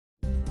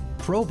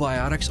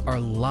Probiotics are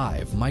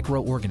live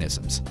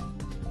microorganisms.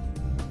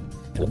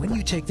 And when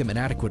you take them in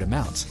adequate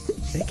amounts,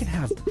 they can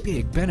have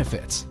big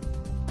benefits.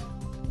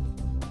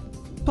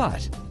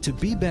 But to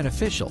be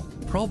beneficial,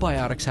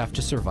 probiotics have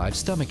to survive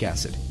stomach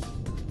acid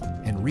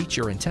and reach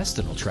your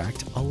intestinal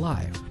tract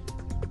alive.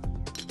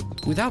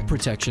 Without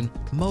protection,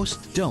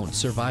 most don't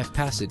survive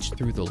passage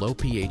through the low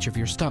pH of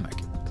your stomach.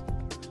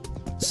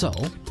 So,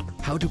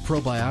 how do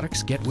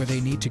probiotics get where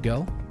they need to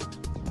go?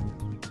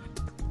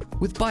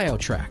 With Bio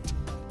Tract,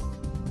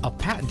 a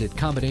patented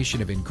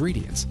combination of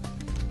ingredients,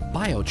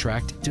 Bio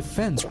Tract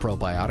defends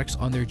probiotics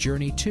on their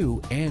journey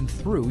to and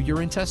through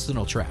your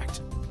intestinal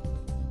tract.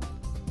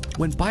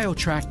 When Bio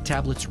Tract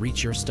tablets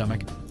reach your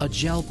stomach, a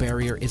gel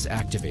barrier is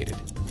activated.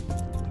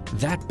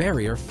 That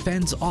barrier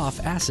fends off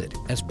acid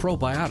as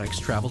probiotics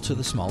travel to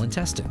the small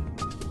intestine.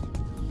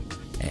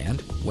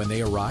 And when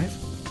they arrive,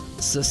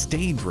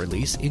 sustained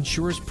release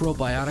ensures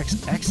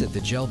probiotics exit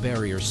the gel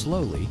barrier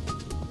slowly,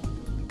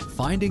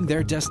 finding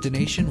their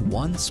destination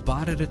one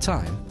spot at a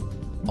time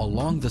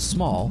along the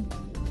small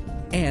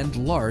and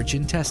large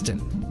intestine.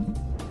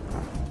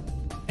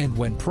 And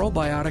when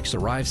probiotics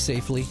arrive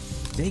safely,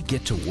 they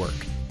get to work,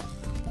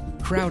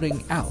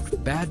 crowding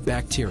out bad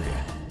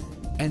bacteria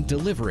and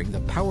delivering the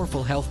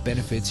powerful health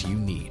benefits you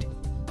need.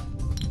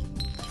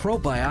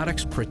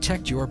 Probiotics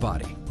protect your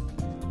body,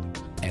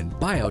 and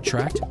Bio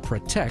Tract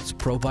protects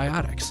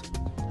probiotics.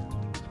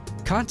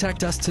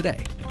 Contact us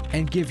today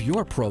and give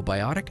your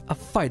probiotic a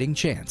fighting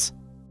chance.